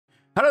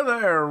Hello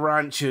there,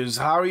 ranchers.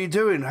 How are you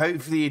doing?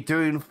 Hopefully you're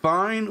doing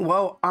fine.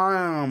 Well, I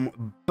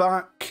am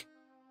back.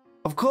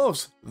 Of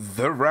course,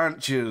 the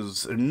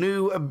ranchers. A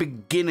new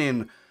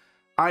beginning.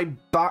 I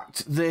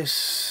backed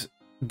this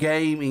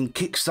game in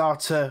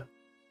Kickstarter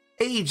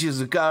ages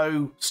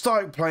ago,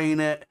 started playing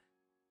it,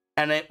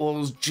 and it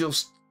was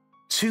just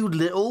too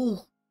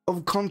little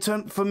of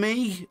content for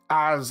me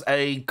as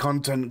a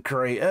content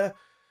creator.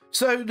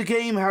 So the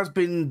game has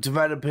been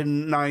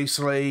developing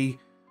nicely.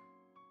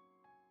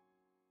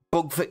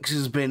 Bug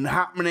fixes been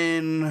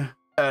happening.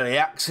 Early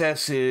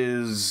access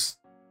is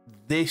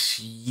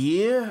this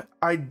year,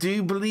 I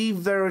do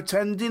believe they're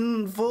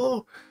attending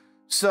for.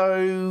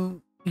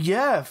 So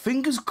yeah,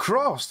 fingers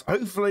crossed.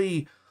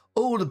 Hopefully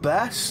all the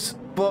best.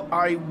 But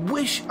I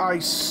wish I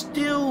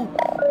still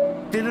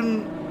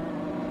didn't.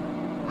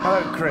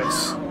 Hello,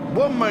 Chris.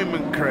 One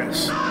moment,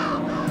 Chris.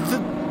 The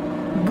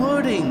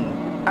wording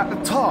at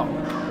the top.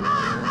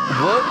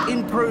 Work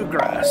in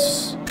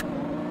progress.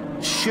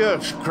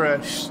 Shush,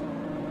 Chris.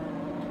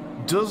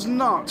 Does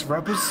not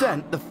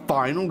represent the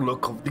final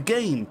look of the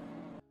game.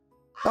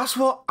 That's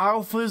what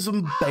alphas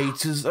and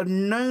betas are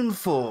known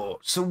for.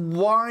 So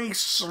why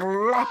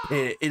slap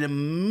it in the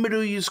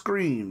middle of your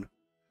screen?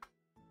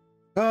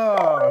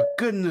 Oh,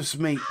 goodness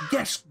me.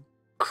 Yes,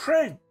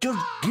 Craig,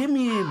 just give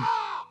me a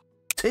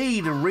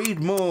tea to read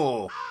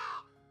more.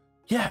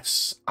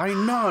 Yes, I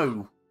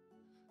know.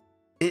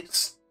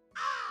 It's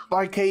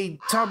like a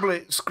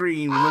tablet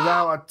screen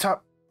without a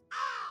tap.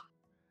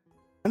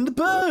 And the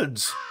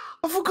birds.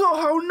 I forgot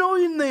how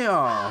annoying they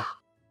are.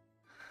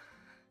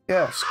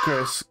 Yes,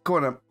 Chris, go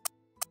on up.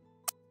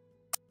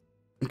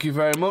 Thank you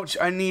very much.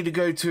 I need to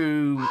go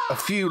to a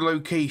few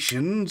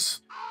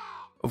locations,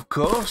 of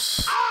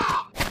course.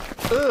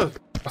 Ugh,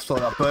 I thought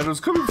that bird was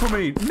coming for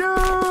me.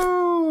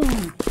 No!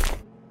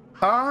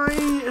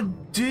 I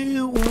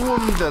do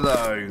wonder,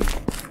 though.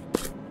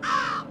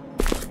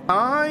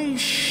 I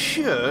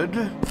should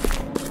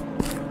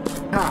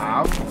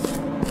have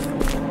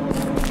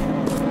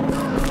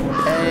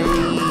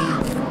a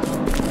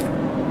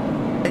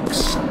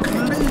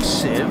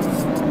exclusive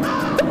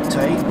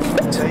take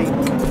can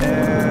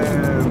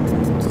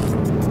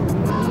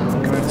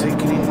I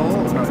take any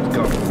more? No, it's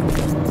gone.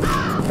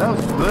 That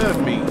was bird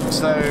meat,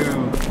 so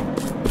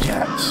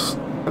yes,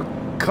 a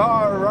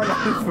car ran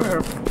over a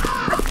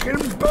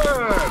fucking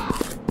bird.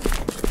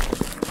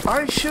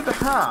 I should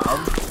have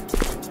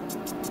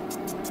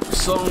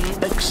some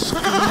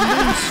exclusive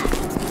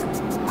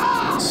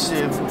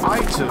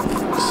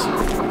items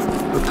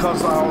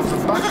because I was a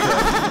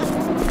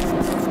backer.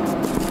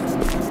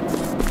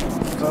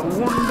 I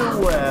wonder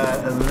where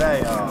they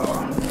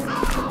are.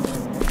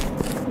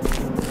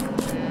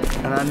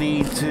 And I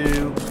need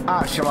to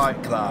actually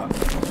like that.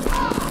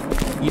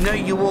 You know,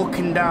 you're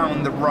walking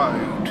down the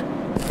road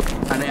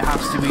and it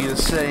has to be the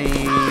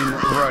same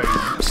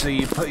road, so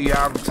you put your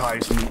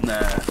advertisement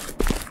there.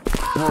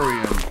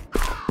 Brilliant.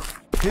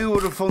 Who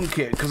would have thunk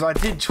it? Because I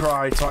did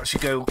try to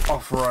actually go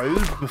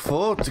off-road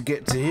before to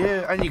get to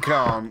here, and you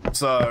can't,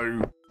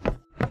 so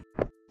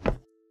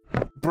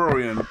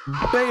brilliant.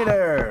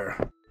 Beta!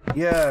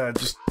 Yeah,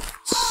 just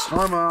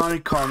slam an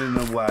icon in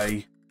the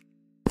way.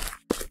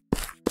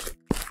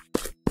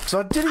 So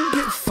I didn't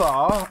get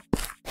far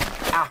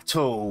at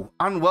all.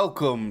 And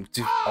welcome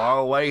to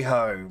Our Way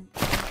Home.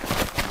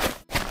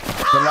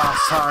 The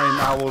last time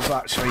I was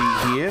actually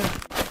here.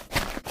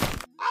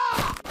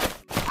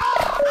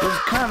 It was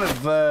kind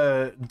of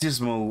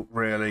dismal,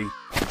 really.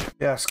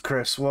 Yes,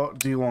 Chris, what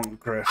do you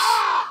want, Chris?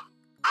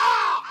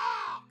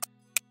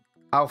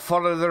 I'll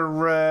follow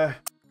the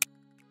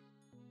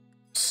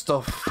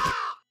stuff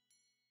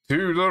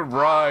to the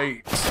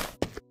right.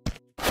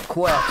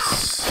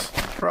 Quests.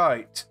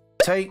 Right.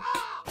 Take.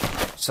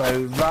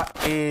 So that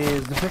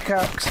is the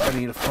pickaxe. I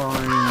need to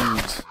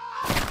find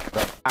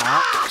the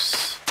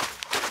axe.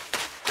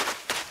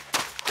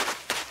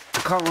 I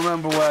can't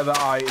remember where the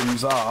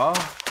items are.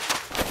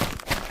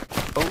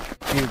 Oh,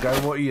 here you go.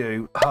 What are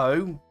you?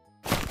 Hoe.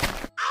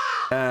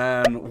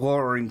 And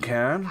watering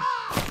can.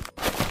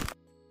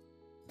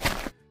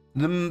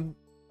 The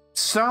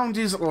sound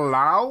is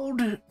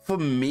loud for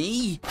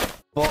me,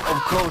 but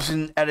of course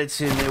in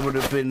editing it would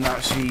have been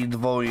actually the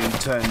volume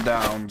turned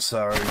down,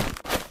 so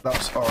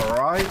that's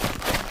alright.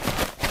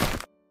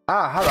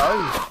 Ah,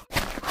 hello.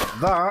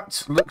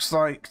 That looks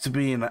like to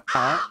be an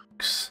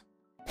axe.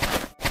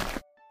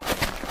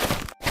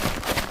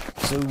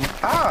 So,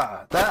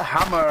 the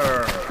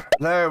hammer.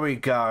 There we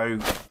go.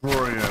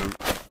 Brilliant.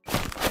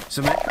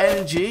 So my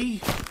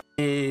energy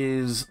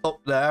is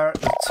up there at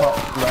the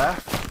top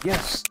left.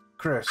 Yes,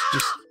 Chris,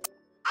 just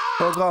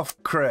bug off,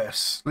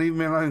 Chris. Leave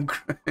me alone,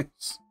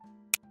 Chris.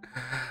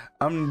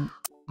 I'm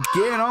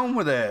getting on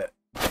with it.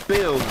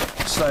 Build.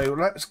 So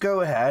let's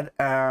go ahead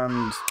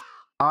and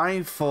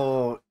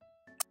for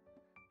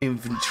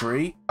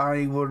infantry,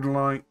 I would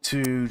like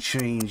to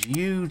change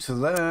you to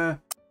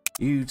there,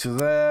 you to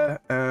there,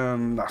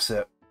 and that's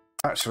it.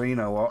 Actually, you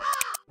know what?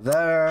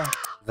 There,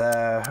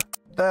 there,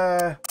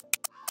 there,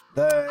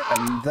 there,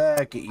 and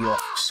there. Get you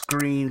off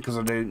screen because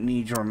I don't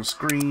need you on the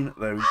screen.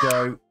 There we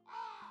go.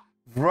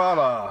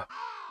 Voila.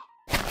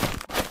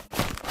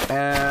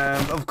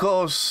 And of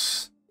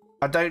course,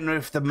 I don't know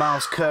if the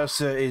mouse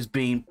cursor is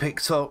being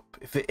picked up.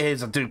 If it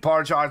is, I do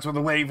apologise for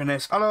the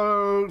waviness.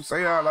 Hello,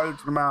 say hello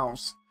to the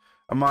mouse.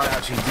 I might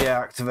actually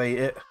deactivate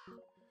it.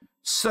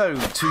 So,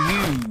 to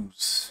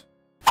use,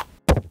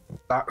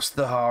 that's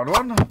the hard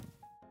one.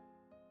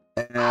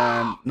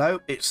 And no,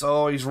 it's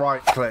always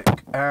right click.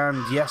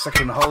 And yes, I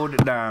can hold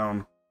it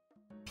down.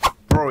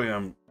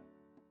 Brilliant.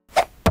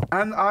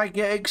 And I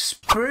get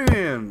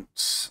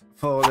experience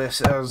for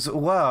this as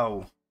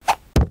well.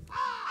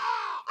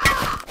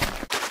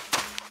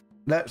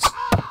 Let's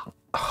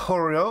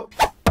hurry up.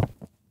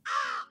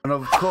 And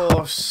of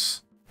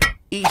course,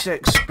 each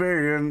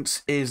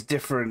experience is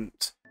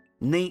different.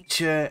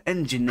 Nature,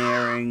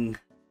 engineering.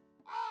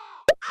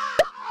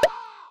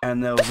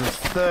 And there was a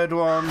third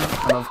one.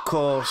 And of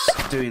course,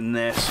 doing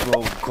this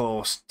will of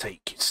course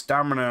take your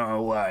stamina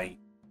away.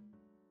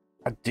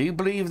 I do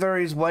believe there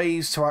is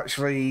ways to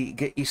actually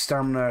get your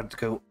stamina to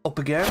go up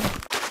again.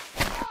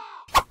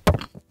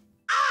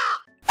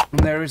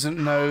 And there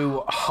isn't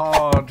no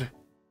hard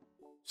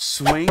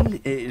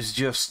swing, it is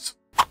just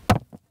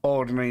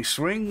ordinary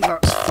swing.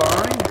 That's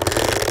fine.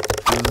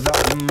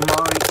 That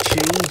might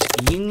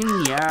change yin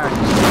and yang.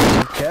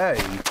 Okay.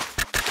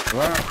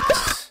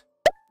 That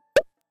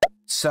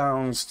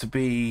sounds to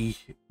be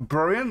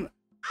brilliant.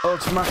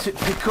 Automatic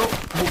pickup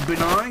would be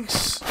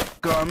nice.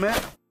 Gotta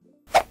admit.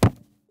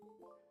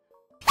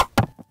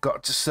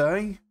 Got to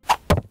say.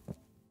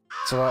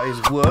 So that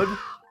is wood,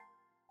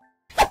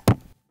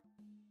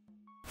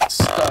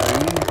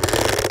 stone,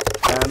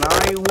 and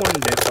I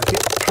wonder if I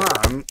get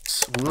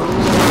plants,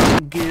 will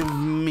give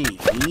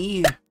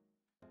me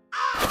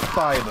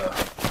fiber.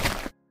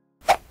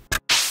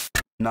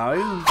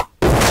 No.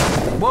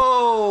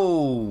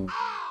 Whoa!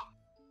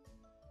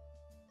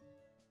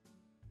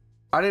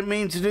 I didn't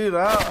mean to do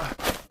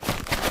that.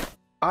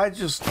 I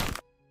just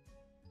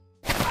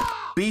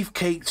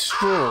beefcake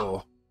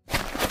straw.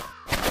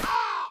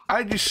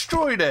 I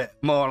destroyed it,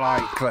 more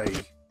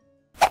likely.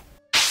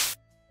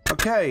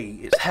 Okay,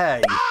 it's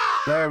hay.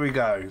 There we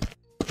go.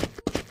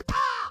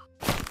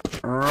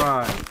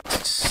 Right.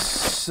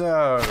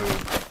 So,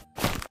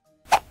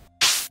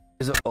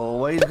 is it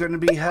always going to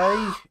be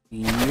hay?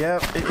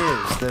 Yep, it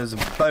is. There's a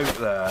boat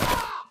there.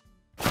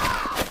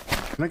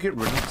 Can I get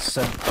rid of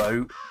said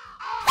boat?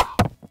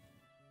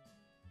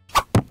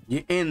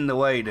 You're in the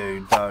way,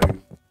 dude, though.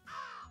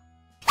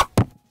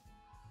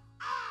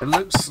 It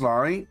looks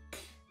like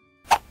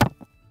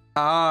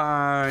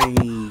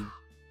I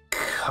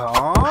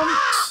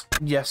can't.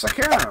 Yes, I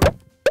can.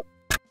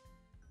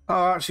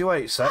 Oh, actually,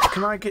 wait a sec.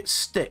 Can I get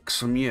sticks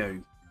from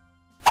you?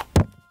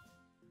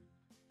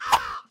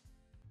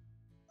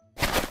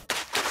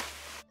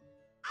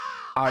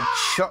 I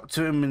chopped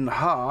him in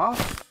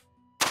half.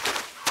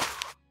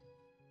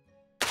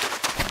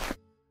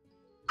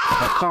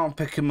 I can't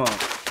pick him up.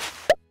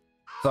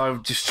 So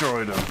I've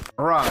destroyed him.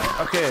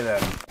 Right, okay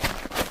then.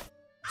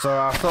 So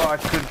I thought I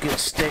could get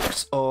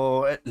sticks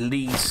or at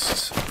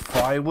least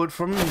firewood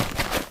from him.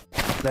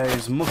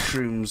 There's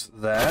mushrooms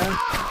there.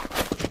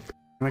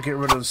 Can I get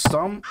rid of the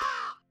stump?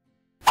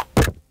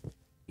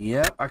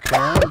 Yeah, I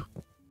can.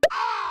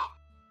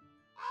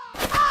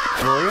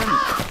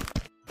 Brilliant.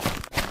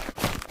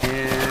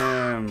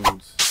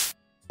 And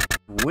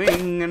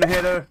wing and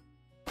hitter.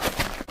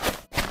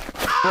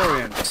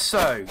 Brilliant.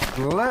 So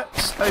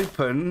let's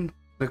open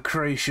the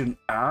creation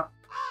app.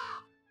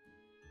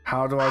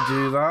 How do I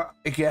do that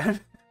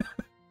again?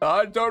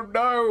 I don't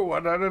know. I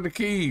don't know the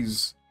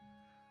keys.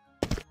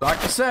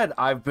 Like I said,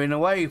 I've been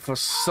away for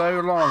so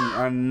long,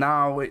 and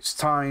now it's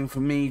time for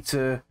me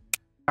to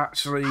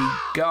actually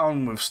get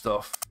on with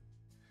stuff.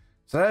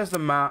 So there's the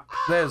map,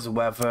 there's the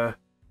weather,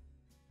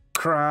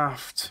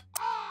 craft,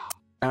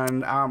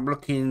 and I'm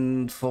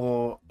looking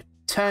for a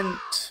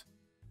tent,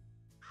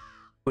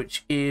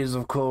 which is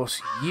of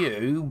course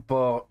you,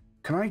 but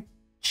can I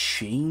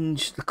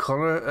change the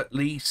colour at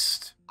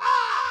least?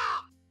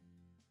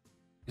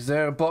 Is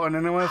there a button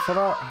anywhere for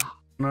that?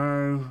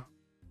 No,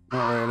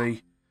 not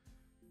really.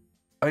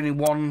 Only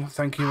one,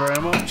 thank you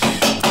very much.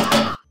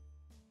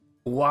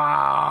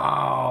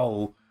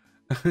 Wow!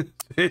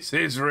 This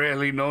is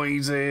really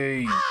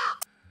noisy.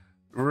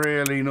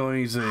 Really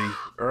noisy.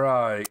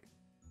 Right.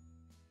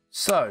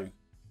 So,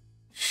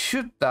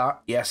 should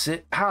that? Yes,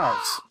 it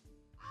has.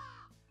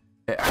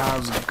 It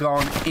has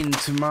gone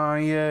into my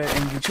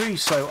inventory,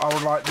 so I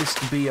would like this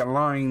to be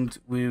aligned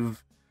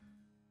with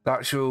the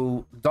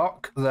actual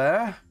dock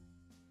there.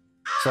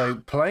 So,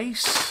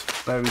 place.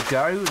 There we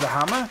go, the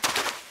hammer.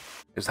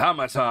 It's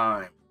hammer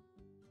time.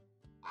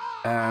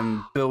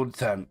 And build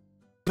tent.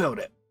 Build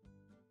it.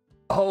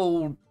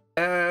 Hold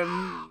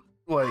and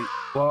wait,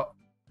 what?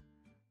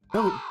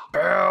 Build.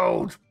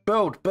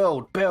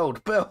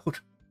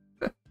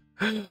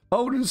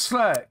 Hold and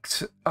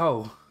select.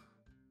 Oh.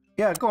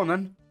 Yeah, go on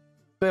then.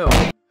 Build.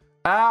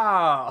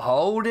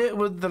 Hold it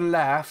with the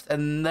left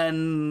and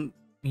then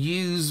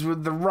use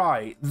with the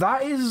right.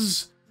 That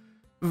is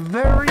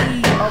very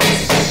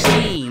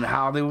obscene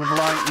how they would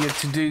like you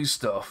to do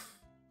stuff.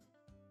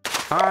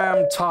 I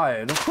am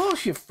tired. Of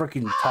course you're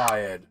freaking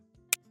tired.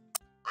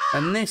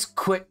 And this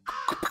quick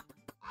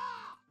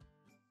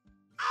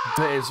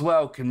bit as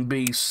well can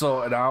be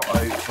sorted out,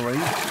 hopefully.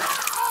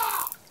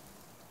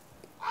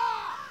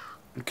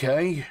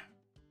 Okay.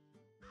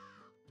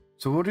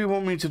 So what do you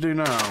want me to do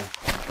now?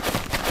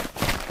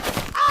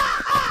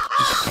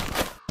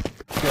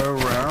 Just go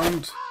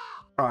around.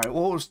 Alright,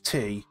 what was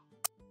T?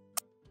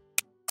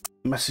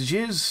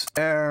 Messages.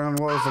 And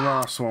what was the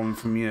last one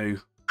from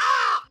you?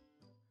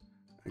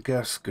 I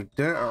guess good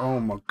day. Oh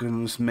my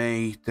goodness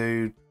me,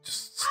 dude.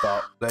 Just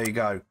stop. There you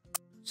go.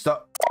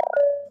 Stop.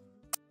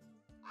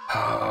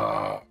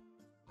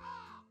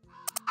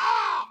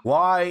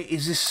 Why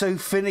is this so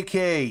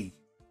finicky?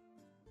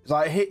 It's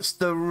like hits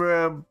the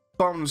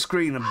bottom of the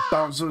screen and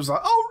bounces. It's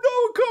like, oh no,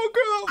 I can't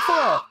go that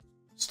far.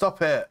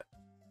 Stop it.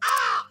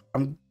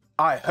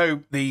 I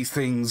hope these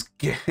things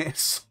get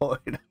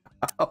sorted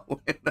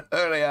out in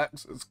early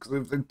access, because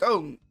if they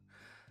don't,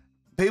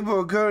 people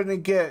are going to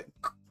get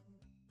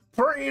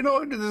pretty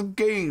annoyed with this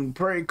game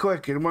pretty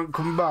quick and won't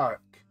come back.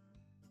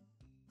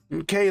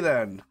 Okay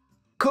then.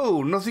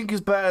 Cool, nothing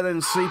is better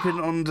than sleeping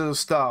under the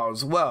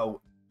stars.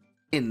 Well,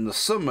 in the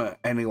summer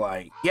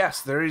anyway.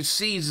 Yes, there is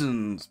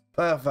seasons.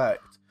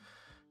 Perfect.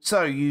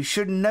 So, you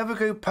should never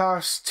go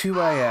past 2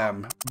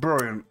 AM.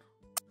 Brilliant.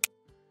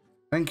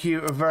 Thank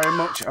you very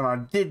much. And I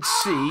did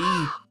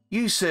see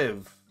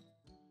Yusuf.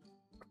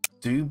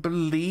 Do you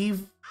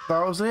believe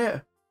that was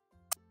it?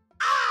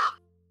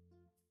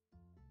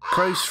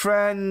 Close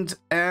friend,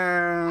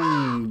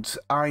 and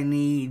I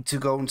need to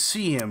go and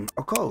see him.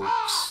 Of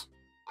course.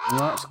 Well,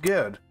 that's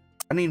good.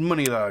 I need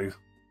money though.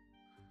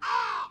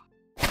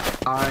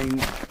 I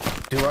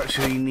do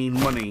actually need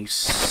money.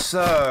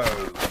 So,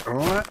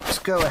 let's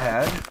go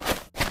ahead.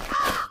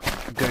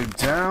 Go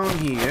down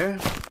here.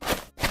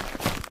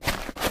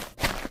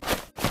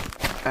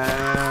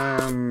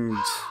 And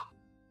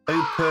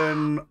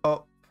open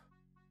up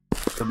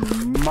the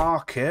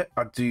market.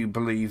 I do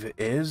believe it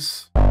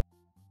is.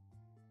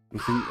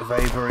 Nothing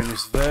available in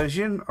this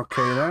version.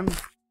 Okay then.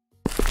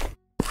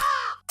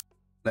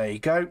 There you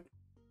go.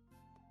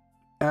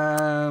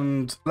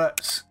 And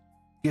let's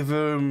give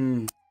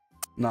them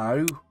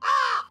no.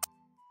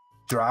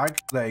 Drag.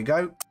 There you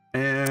go.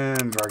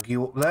 And drag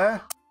you up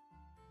there.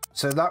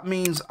 So that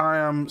means I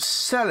am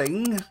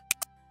selling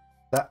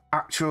the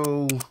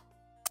actual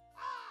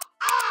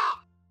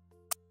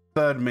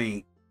bird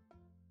meat.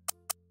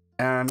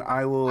 And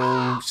I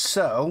will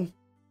sell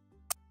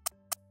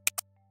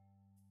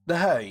the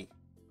hay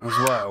as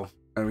well.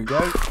 There we go.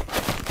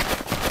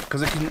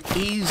 Because I can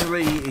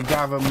easily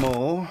gather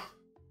more,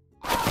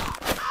 to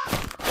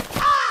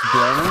be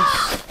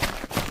honest.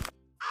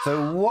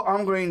 So what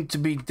I'm going to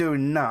be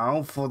doing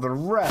now for the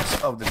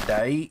rest of the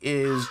day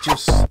is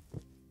just...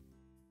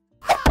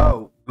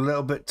 Oh, a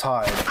little bit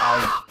tired.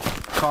 I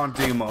can't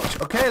do much.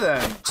 Okay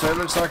then. So it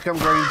looks like I'm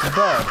going to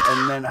bed.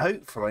 And then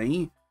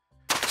hopefully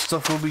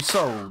stuff will be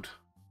sold.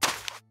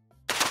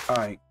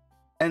 Alright.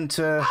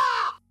 Enter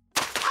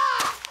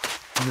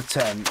the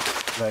tent.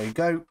 There you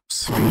go.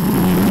 Sweet.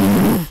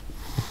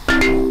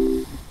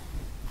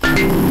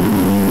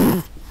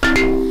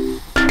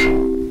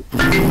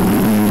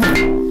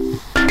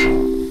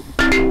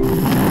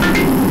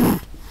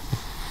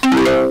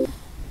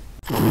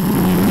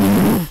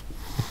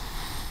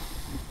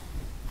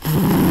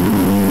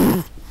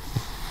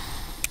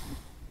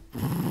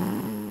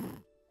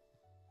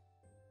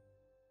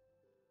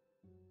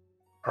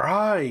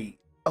 Right.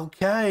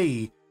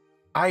 Okay.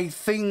 I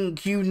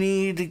think you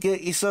need to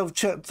get yourself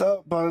checked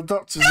out by the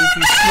doctors if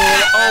you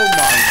snore. Oh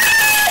my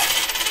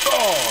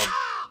god!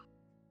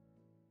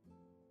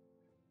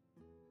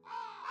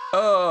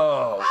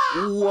 Oh,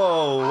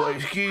 whoa!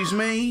 Excuse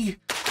me.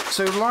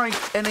 So, like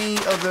any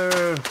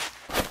other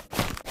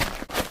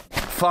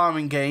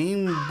farming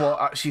game, what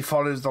actually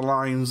follows the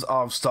lines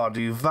of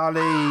Stardew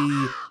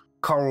Valley,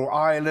 Coral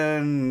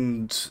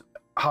Island,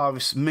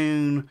 Harvest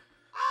Moon,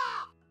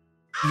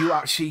 you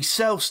actually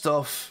sell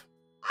stuff.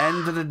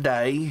 End of the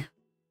day,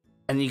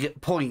 and you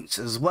get points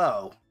as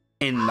well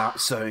in that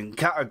certain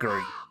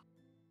category.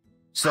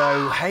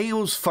 So hay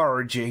was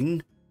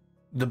foraging,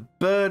 the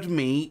bird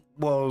meat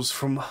was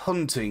from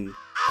hunting,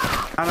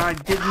 and I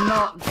did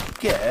not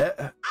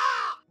get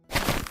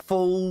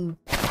full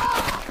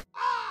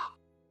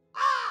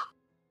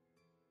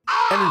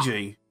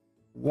energy.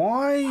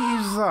 Why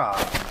is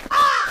that?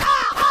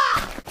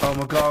 Oh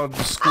my god,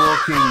 the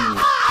squawking.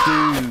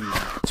 Dude,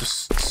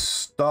 just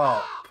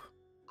stop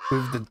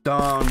with the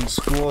darn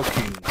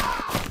squawking.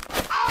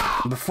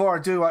 Before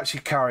I do actually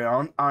carry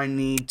on, I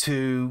need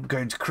to go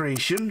into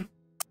creation,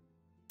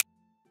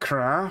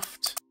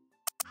 craft,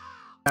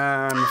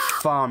 and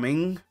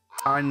farming.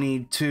 I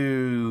need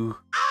to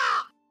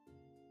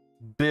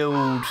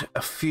build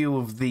a few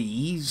of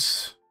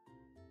these.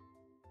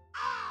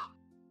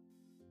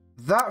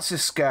 That's a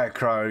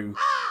scarecrow.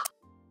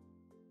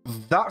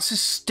 That's a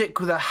stick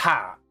with a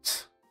hat.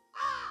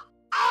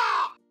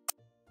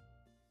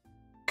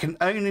 Can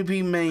only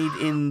be made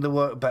in the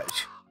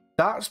workbench.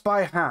 That's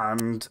by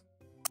hand,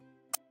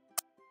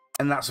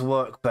 and that's a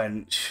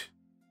workbench.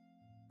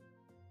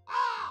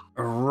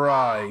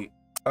 Right.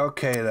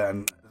 Okay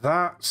then.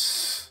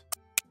 That's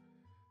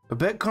a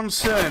bit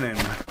concerning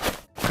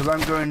because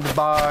I'm going to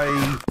buy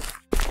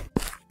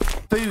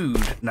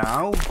food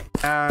now,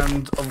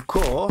 and of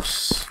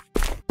course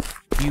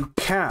you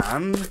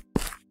can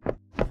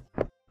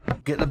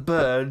get the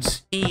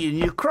birds eating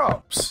your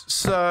crops.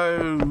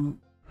 So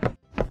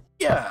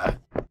yeah,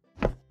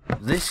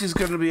 this is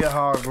going to be a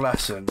hard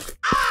lesson.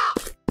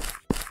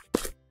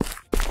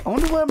 I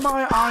wonder where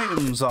my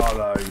items are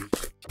though.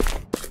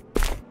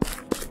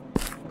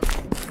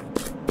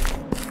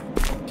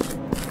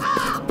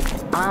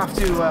 I have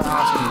to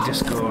ask you,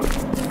 Discord.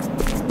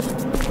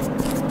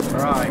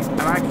 Right,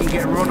 and I can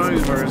get run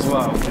over as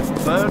well.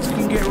 If birds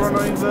can get run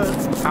over,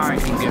 I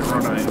can get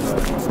run over.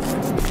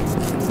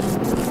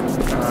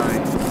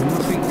 Right,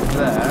 nothing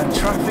there.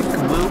 Traffic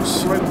will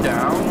slow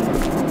down,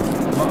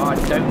 but I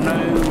don't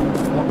know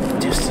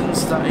what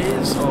distance that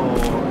is or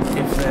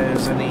if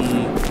there's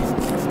any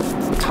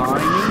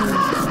timing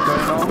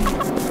going on.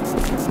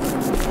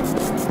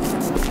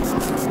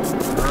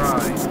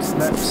 Right,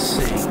 let's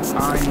see.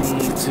 I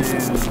need to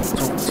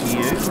talk to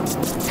you.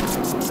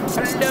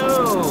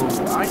 Hello!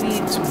 I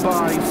need to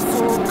buy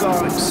 4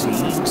 garlic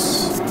seeds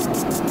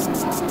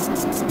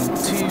and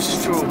 2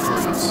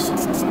 strawberries.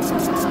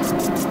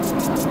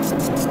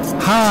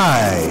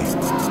 Hi!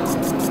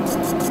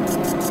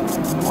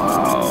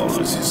 Wow,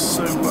 this is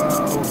so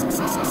well.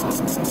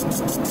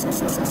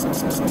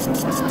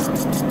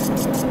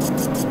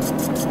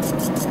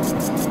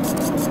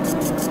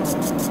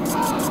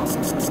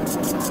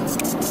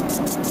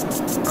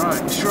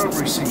 Right,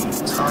 strawberry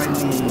seeds. I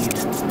need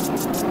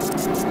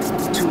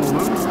 2 of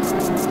them.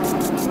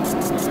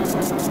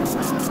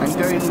 I'm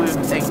going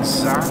with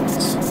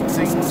exact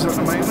things at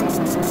the moment.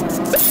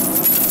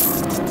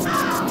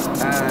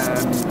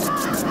 And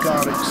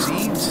garlic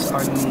seeds. I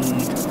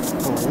need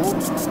 4.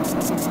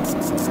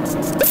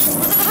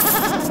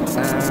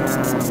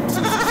 And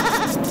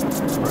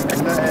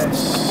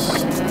lettuce.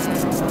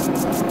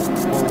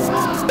 4.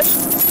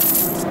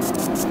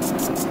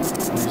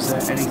 Is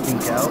there anything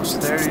else?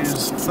 There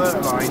is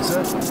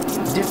fertilizer.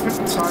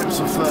 Different types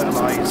of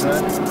fertilizer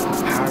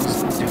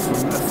has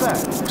different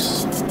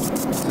effects.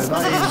 So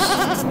that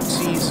is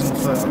seasoned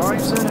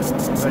fertilizer,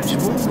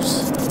 vegetables,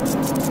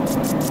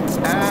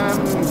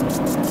 and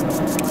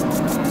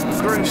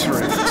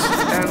groceries.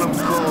 And of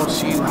course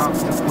you have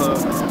to put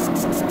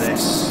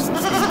this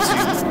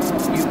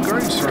into your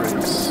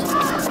groceries.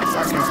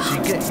 That can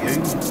actually get you,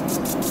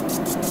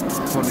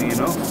 funny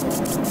enough.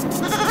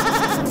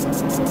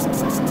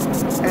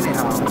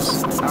 Anyhow,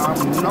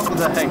 I'm not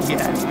there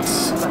yet,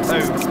 so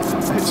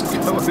let's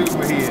go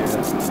over here.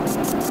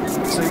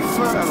 So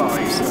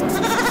fertilizer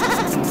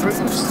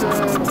improves the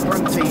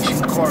plantation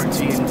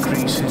quality,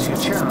 increases your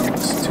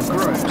chance to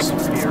grow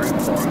superior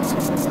quality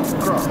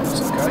crops,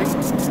 okay?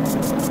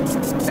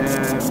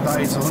 And that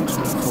is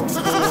 144,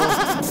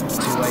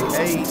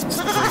 288,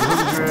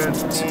 300,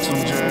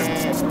 600,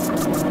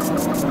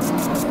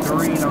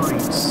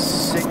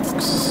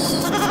 396,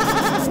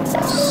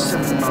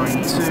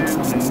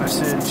 792, new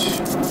message,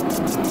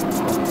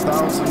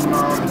 1,000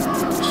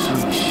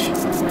 sheesh,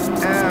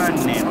 and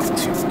nearly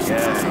 2k.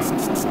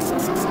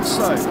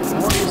 So,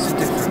 what is the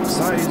difference?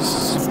 That is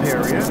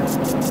superior,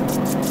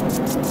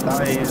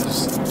 that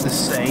is the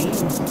same,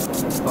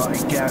 but I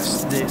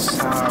guess this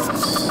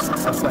has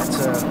a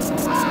better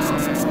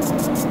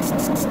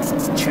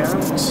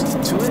chance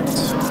to it.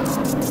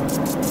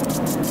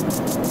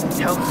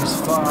 Health is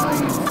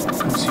 5,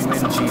 consume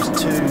energy is 2,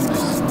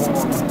 this is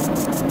 1,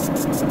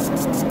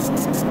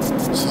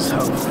 this is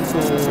health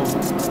 4,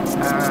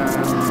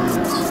 and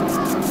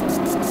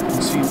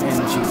consume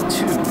energy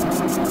 2.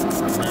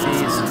 It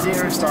is the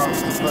dearest out of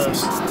the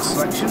first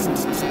selection,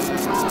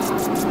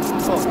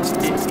 but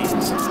it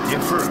is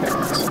different.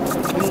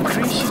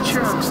 Increase your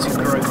chance to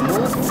grow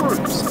more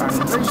fruits and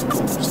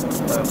vegetables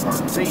per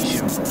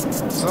plantation.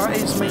 So that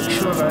is make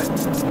sure that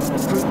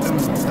fruit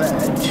and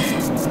veg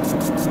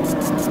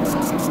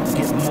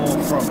get more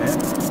from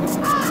it.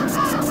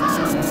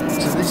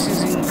 So this is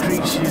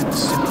increase your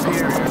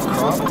superior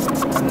crop,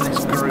 and this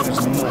grows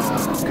more,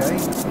 okay?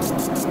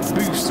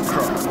 Boost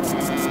crop.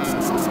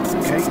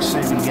 Okay,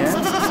 same again.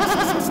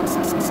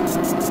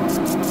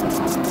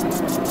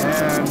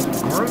 And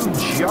grow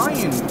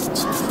giant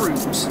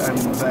fruits and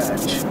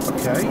veg,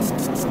 okay?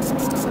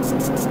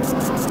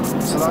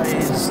 So that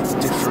is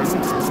different.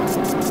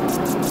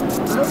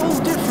 They're all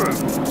different.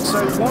 So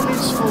one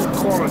is for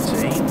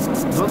quality,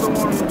 the other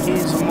one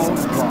is a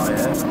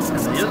multiplier,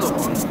 and the other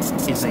one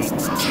is a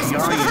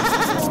giant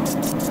one.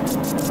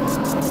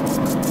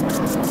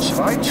 Should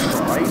I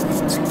try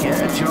to get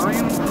a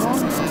giant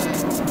one?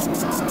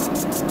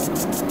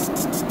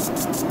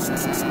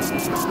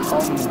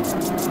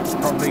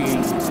 Probably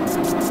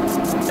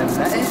a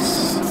lettuce.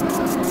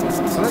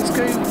 So let's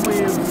go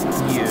with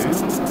you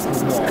for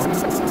 1.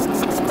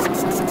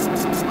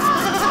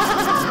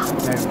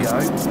 There we go.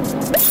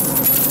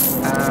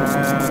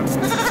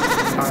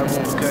 I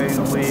will go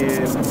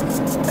with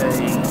a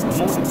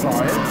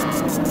multiplier,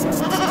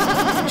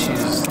 which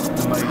is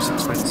the most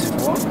expensive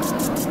one.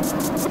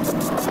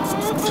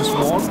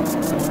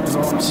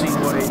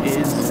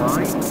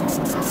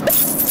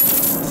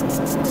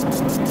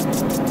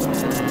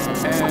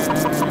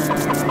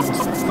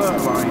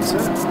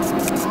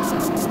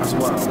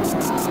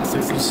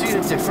 see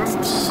the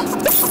difference?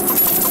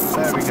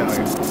 There we go,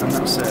 and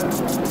that's it.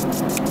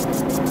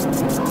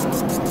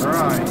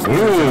 Right.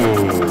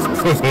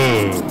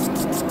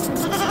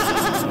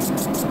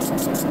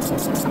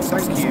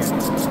 Thank you.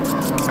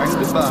 And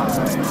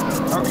goodbye.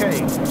 Okay,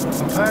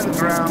 prepare the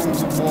ground,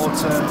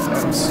 water,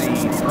 and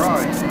seed.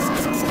 Right.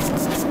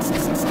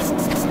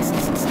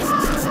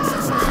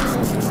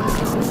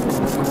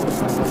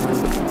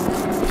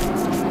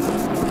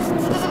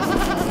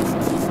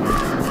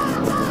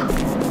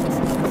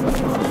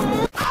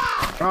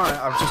 Right,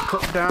 I've just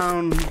cut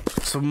down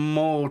some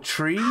more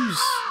trees,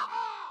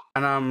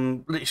 and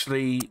I'm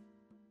literally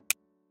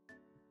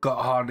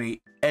got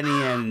hardly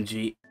any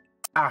energy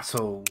at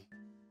all.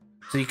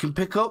 So you can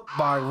pick up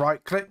by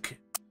right click,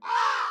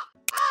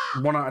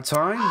 one at a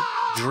time,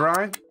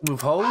 drag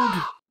with hold.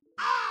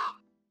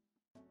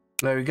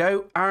 There we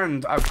go,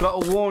 and I've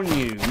got to warn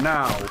you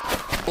now,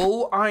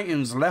 all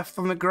items left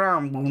on the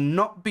ground will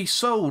not be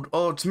sold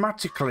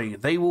automatically,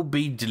 they will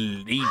be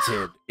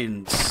deleted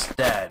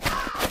instead.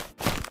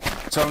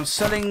 So I'm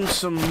selling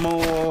some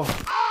more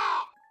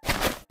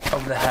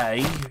of the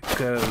hay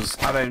because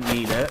I don't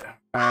need it,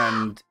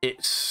 and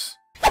it's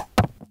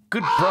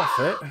good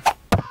profit.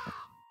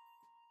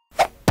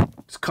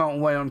 Just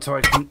can't wait until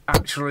I can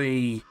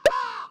actually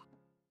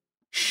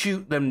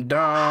shoot them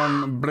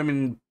down,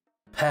 blimmin'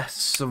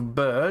 pests of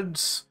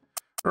birds.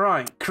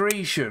 Right,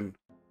 creation.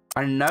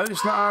 I know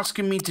it's not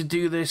asking me to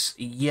do this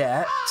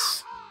yet,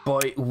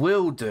 but it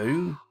will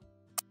do.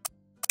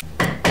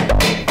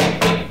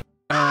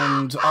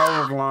 And I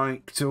would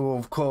like to,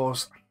 of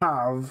course,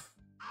 have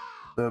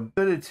the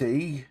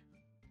ability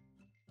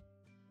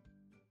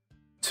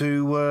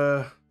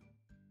to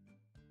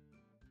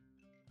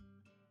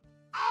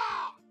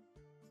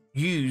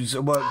use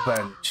a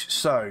workbench.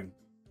 So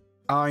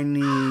I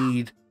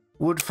need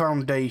wood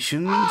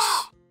foundations.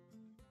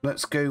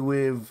 Let's go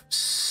with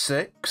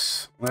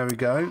 6. There we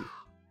go.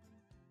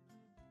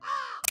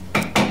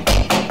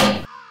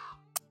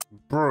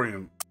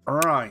 Brilliant. All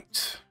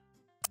right.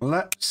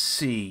 Let's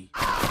see.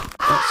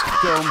 Let's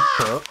go and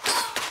put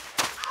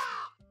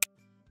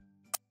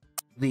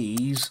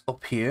these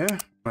up here.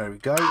 There we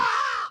go.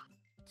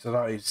 So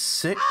that is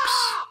 6.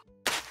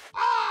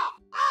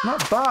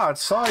 Not bad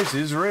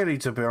sizes, really,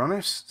 to be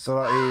honest. So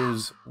that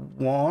is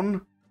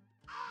 1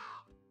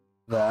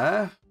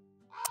 there.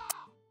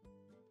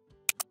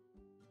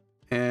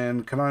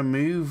 And can I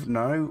move?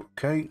 No.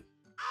 Okay.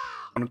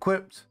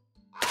 Unequipped.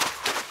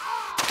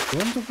 I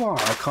wonder why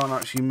I can't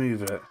actually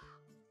move it.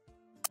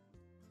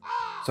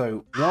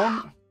 So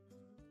 1,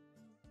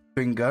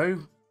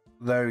 bingo,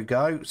 there we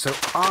go. So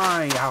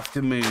I have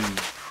to move.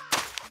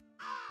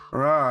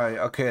 Right,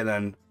 okay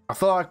then. I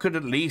thought I could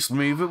at least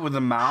move it with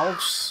a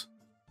mouse.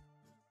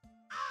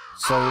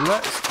 So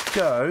let's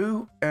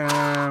go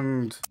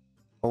and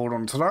hold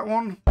on to that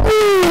one.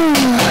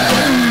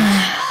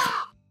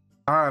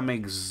 I'm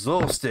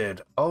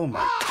exhausted. Oh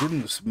my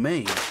goodness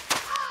me.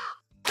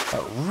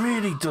 That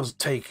really does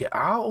take it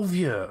out of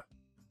you.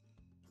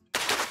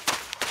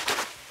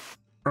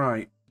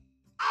 Right.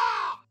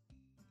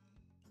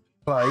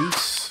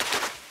 Place.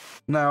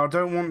 Now, I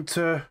don't want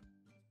to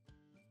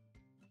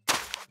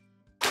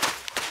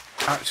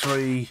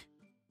actually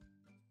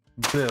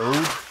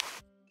build.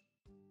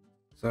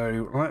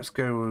 So, let's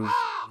go with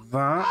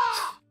that.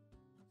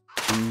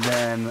 And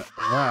then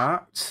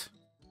that.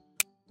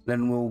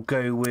 Then we'll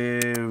go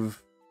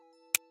with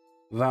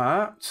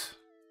that.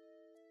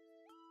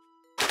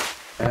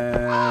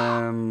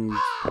 And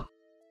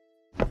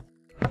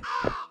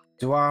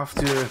do I have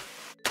to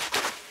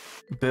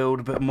build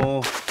a bit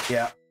more?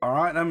 Yeah,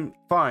 alright then,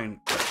 fine.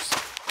 Let's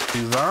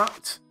do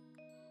that.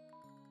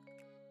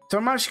 So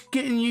I'm actually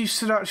getting used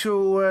to the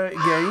actual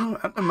game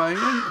at the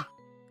moment.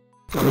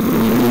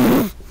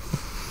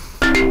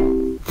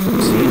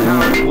 Seeing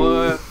how it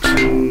works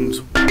and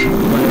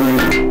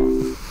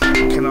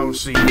can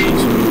obviously make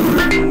some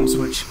improvements,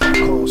 which of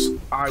course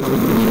I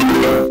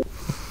will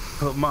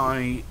put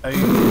my own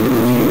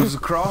views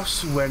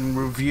across when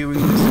reviewing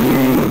this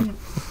game.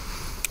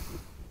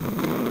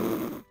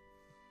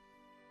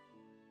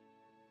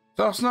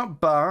 That's not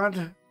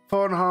bad.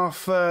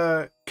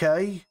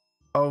 4.5k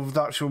of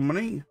the actual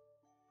money.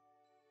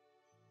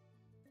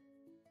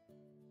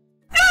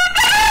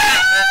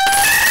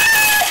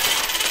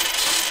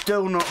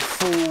 Still not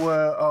full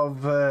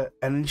of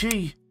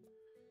energy.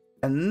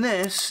 And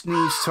this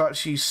needs to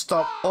actually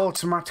stop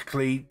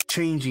automatically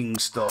changing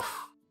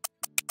stuff.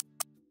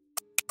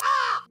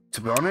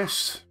 To be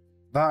honest,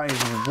 that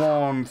is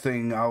one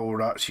thing I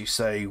would actually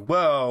say,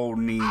 well,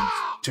 needs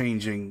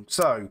changing.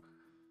 So,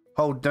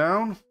 hold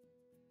down.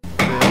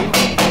 Build,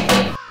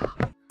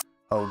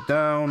 hold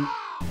down,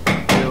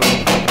 build,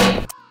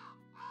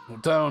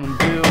 hold down and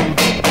build.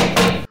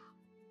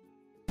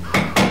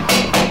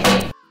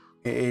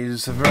 It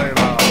is very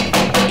loud.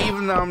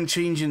 Even though I'm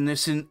changing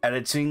this in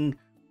editing,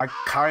 I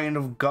kind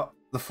of got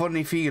the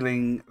funny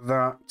feeling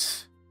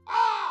that...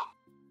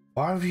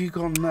 Why have you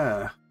gone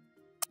there?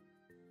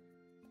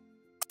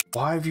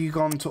 Why have you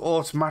gone to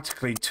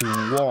automatically to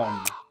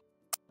 1?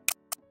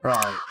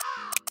 Right.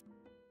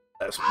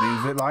 Let's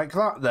move it like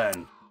that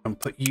then. And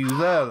put you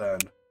there then.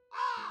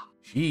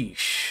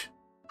 Sheesh.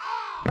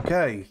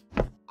 Okay.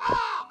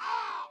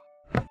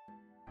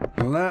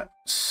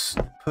 Let's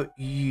put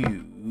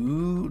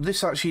you...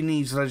 This actually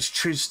needs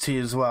electricity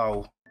as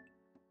well.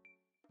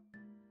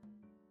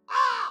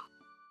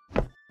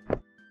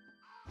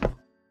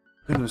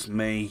 Goodness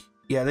me.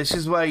 Yeah, this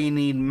is where you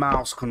need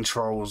mouse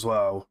control as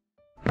well.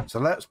 So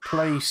let's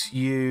place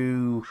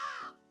you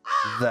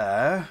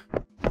there.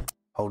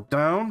 Hold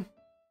down.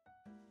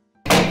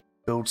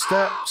 Build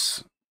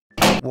steps.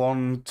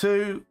 1,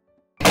 2,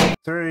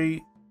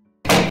 3,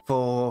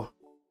 4,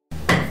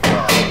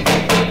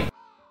 5.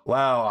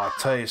 Wow, I'll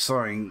tell you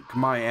something.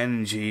 My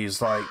energy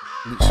is like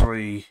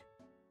literally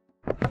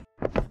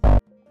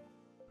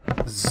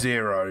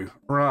 0.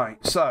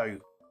 Right, so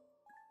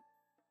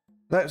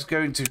let's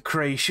go into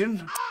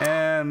creation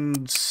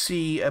and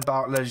see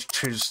about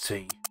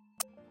electricity.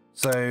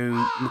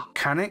 So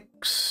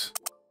mechanics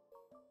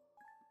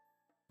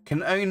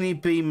can only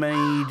be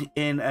made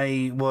in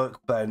a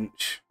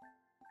workbench.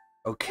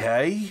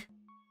 Okay.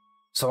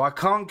 So I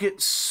can't get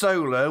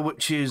solar,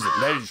 which is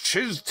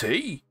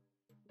electricity,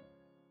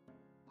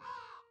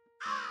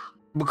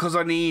 because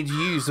I need to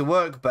use the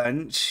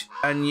workbench,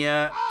 and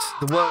yet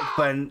the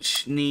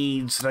workbench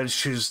needs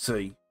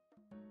electricity.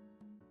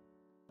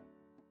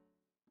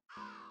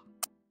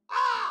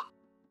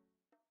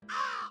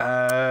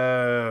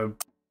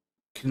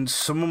 Can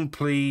someone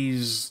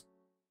please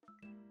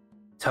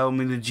tell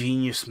me the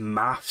genius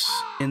maths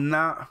in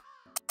that?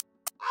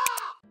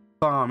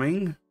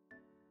 Farming,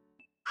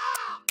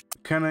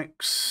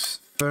 mechanics,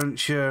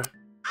 furniture,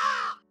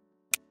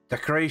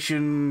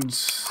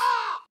 decorations.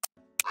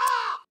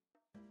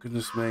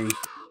 Goodness me.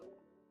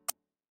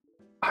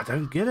 I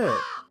don't get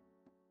it.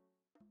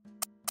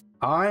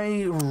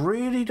 I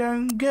really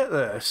don't get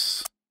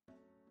this.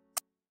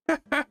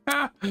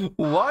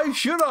 Why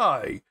should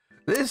I?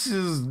 This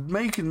is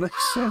making no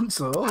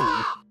sense at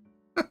all.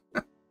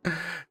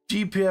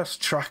 GPS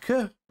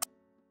tracker.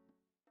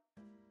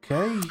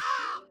 Okay.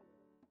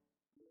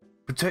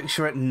 Protects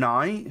you at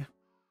night.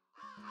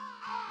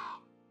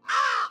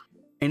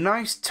 A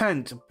nice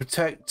tent to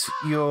protect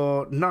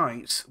your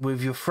nights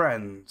with your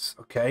friends.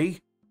 Okay.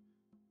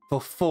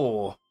 For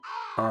 4.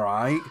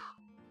 Alright.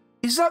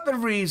 Is that the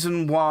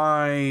reason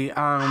why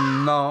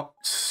I'm not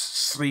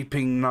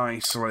sleeping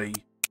nicely?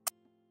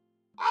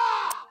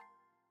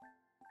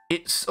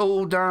 It's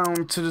all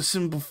down to the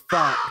simple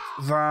fact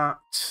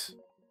that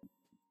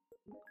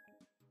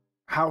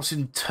house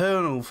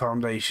internal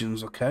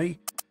foundations, okay,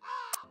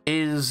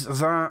 is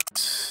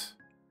that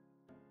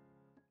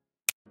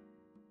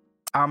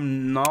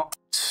I'm not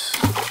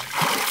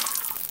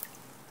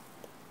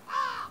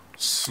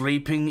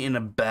sleeping in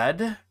a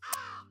bed.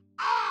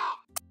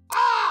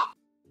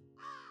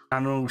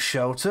 Animal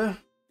shelter.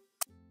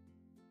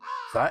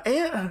 Is that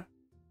it?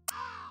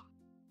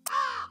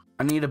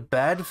 I need a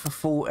bed for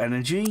full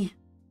energy.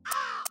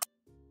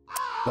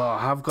 Well,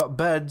 I have got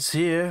beds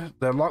here.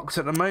 They're locked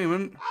at the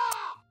moment.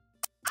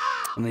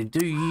 And they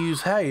do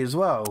use hay as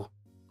well.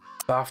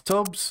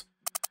 Bathtubs.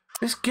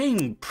 This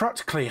game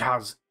practically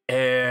has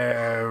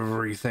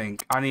everything.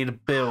 I need to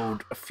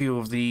build a few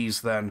of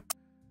these then.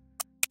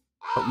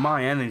 But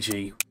my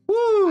energy.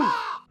 Woo!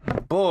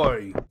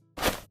 Boy.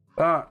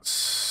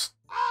 That's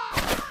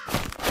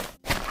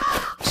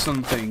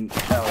something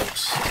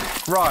else.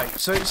 Right,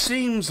 so it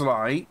seems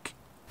like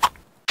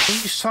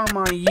each time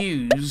I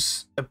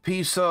use a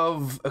piece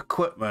of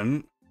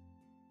equipment,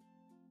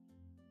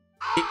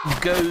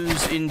 it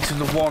goes into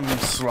the 1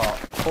 slot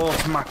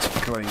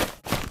automatically.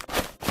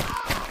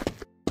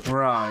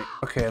 Right,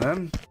 okay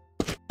then.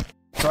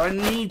 So I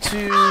need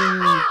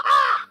to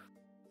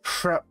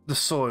prep the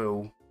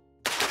soil.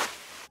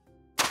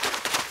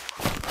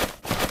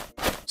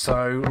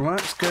 So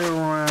let's go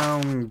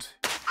around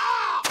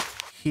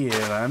here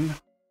then.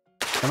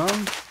 Come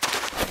on.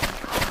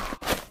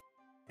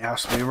 It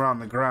has to be around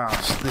the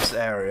grass, this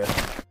area.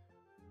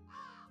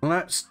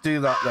 Let's do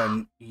that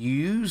then.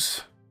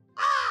 Use.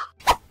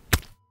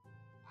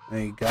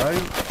 There you go.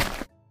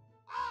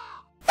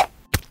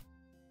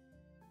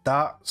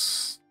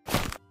 That's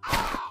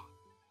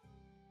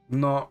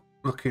not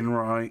looking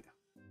right.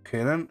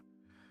 Okay then.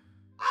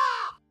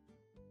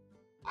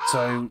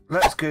 So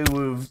let's go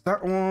with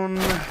that one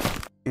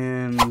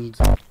and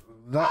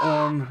that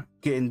one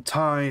getting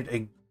tied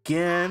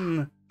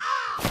again.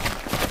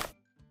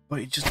 But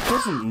it just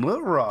doesn't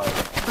look right,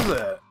 does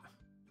it?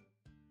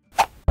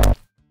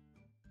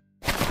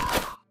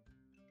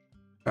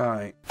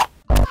 Right.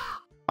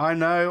 I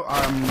know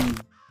I'm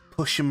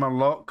pushing my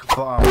luck,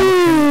 but I'm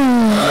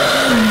looking.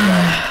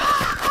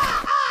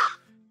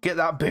 Get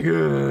that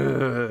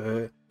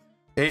bigger.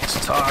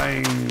 It's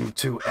time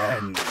to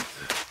end.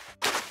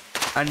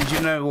 And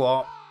you know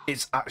what?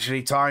 It's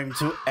actually time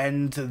to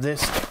end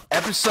this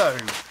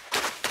episode.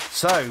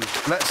 So,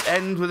 let's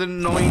end with an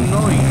annoying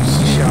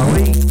noise, shall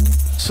we?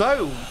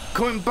 So,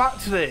 coming back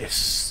to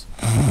this,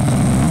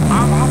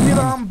 I'm happy that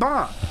I'm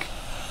back,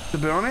 to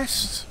be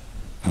honest.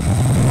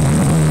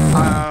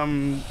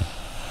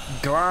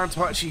 glad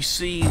to actually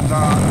see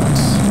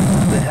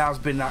that there has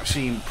been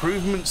actually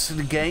improvements to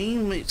the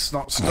game. It's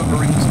not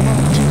stuttering as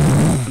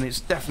much, and it's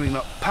definitely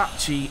not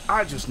patchy.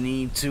 I just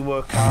need to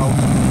work out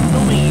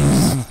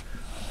noise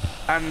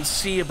and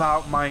see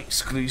about my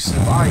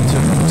exclusive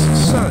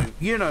items. So,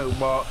 you know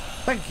what?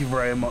 Thank you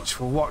very much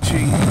for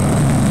watching,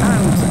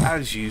 and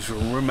as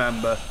usual,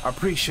 remember, I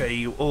appreciate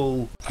you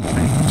all,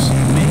 and you'll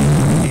see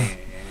me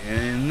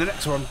in the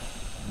next one.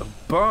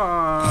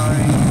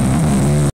 Bye!